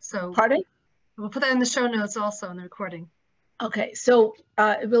 So pardon? We'll put that in the show notes also in the recording. Okay, so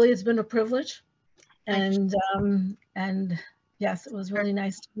it really has been a privilege, and yes, it was really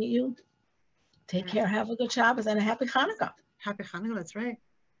nice to meet you. Take care. Have a good Shabbos and a happy Hanukkah. Happy Hanukkah. That's right.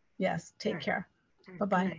 Yes. Take care. Bye-bye.